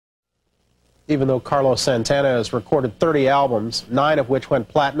even though Carlos Santana has recorded 30 albums, 9 of which went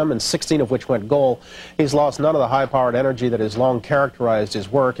platinum and 16 of which went gold. He's lost none of the high-powered energy that has long characterized his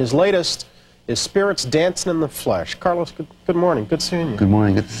work. His latest is Spirits Dancing in the Flesh. Carlos, good morning. Good seeing you. Good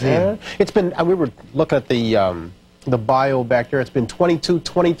morning. Good to see you. It's been, we were looking at the bio back there. It's been 22,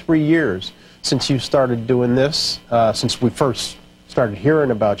 23 years since you started doing this, since we first started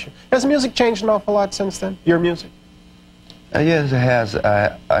hearing about you. Has music changed an awful lot since then, your music? Yes, it has.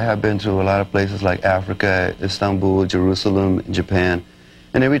 I have been to a lot of places like Africa, Istanbul, Jerusalem, Japan.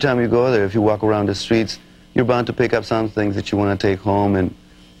 And every time you go there, if you walk around the streets, you're bound to pick up some things that you want to take home and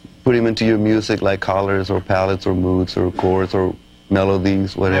put them into your music, like colors or palettes or moods or chords or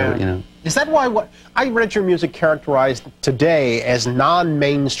melodies, whatever, you know. Is that why I read your music characterized today as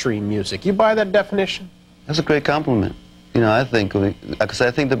non-mainstream music? You buy that definition? That's a great compliment. You know, I think, because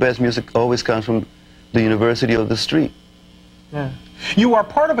I think the best music always comes from the university of the street. Yeah. You are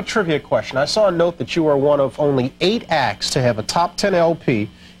part of a trivia question. I saw a note that you are one of only 8 acts to have a top 10 LP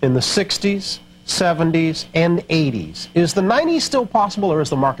in the 60s, 70s, and 80s. Is the 90s still possible, or has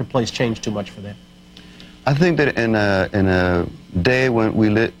the marketplace changed too much for that? I think that in a day when we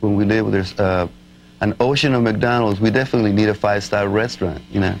live where there's an ocean of McDonald's, we definitely need a 5-star restaurant,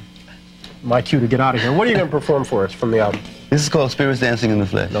 you know. My cue to get out of here. What are you going to perform for us from the album? This is called Spirits Dancing in the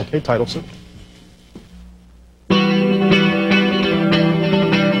Flesh. Okay, title, sir.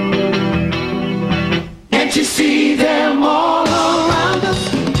 Can't you see them all around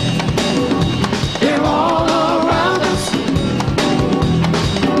us? They're all around us.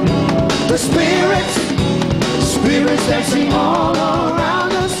 The spirits dancing all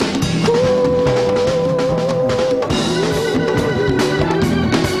around us.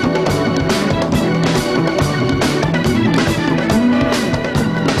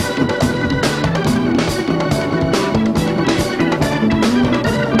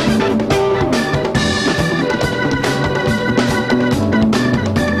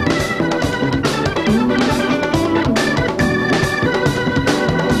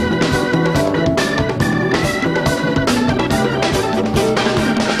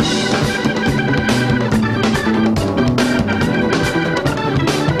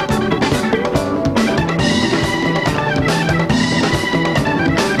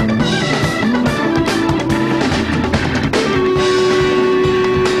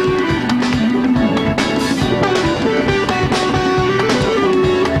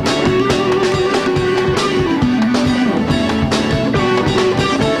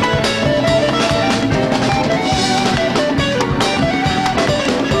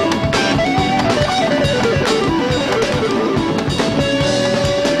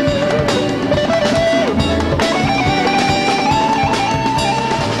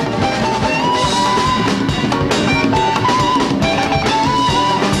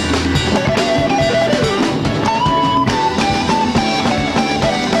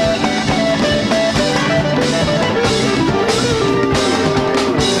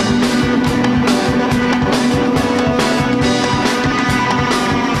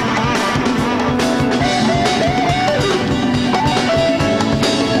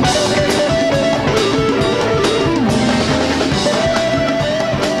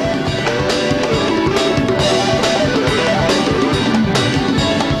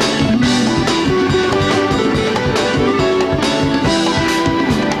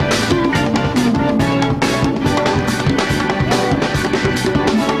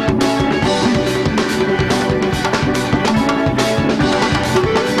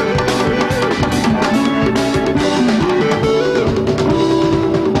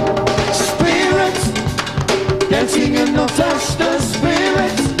 Dancing in the flesh, the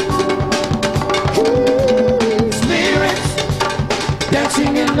spirits. Spirits.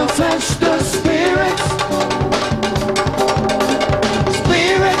 Dancing in the flesh, the spirits.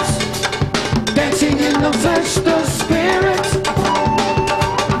 Spirits. Dancing in the flesh, the spirits.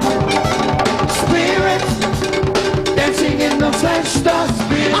 Spirits. Dancing in the flesh, the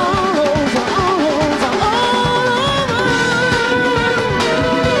spirits. All over, all over, all over.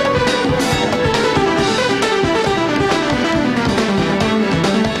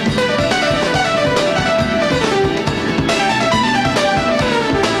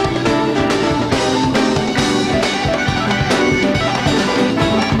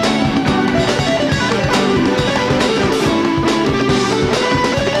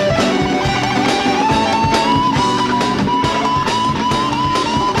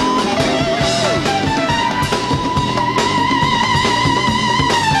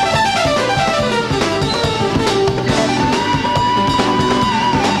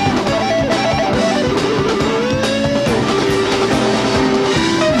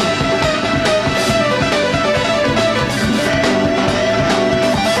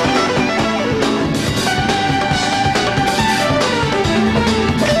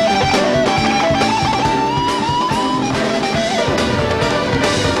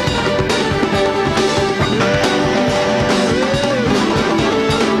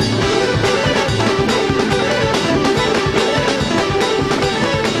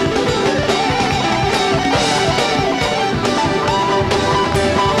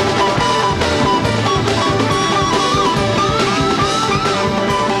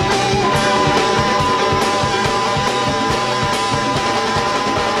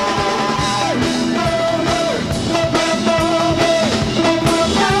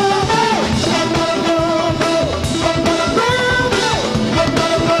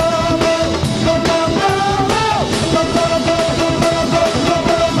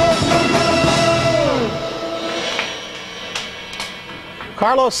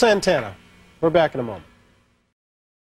 Carlos Santana. We're back in a moment.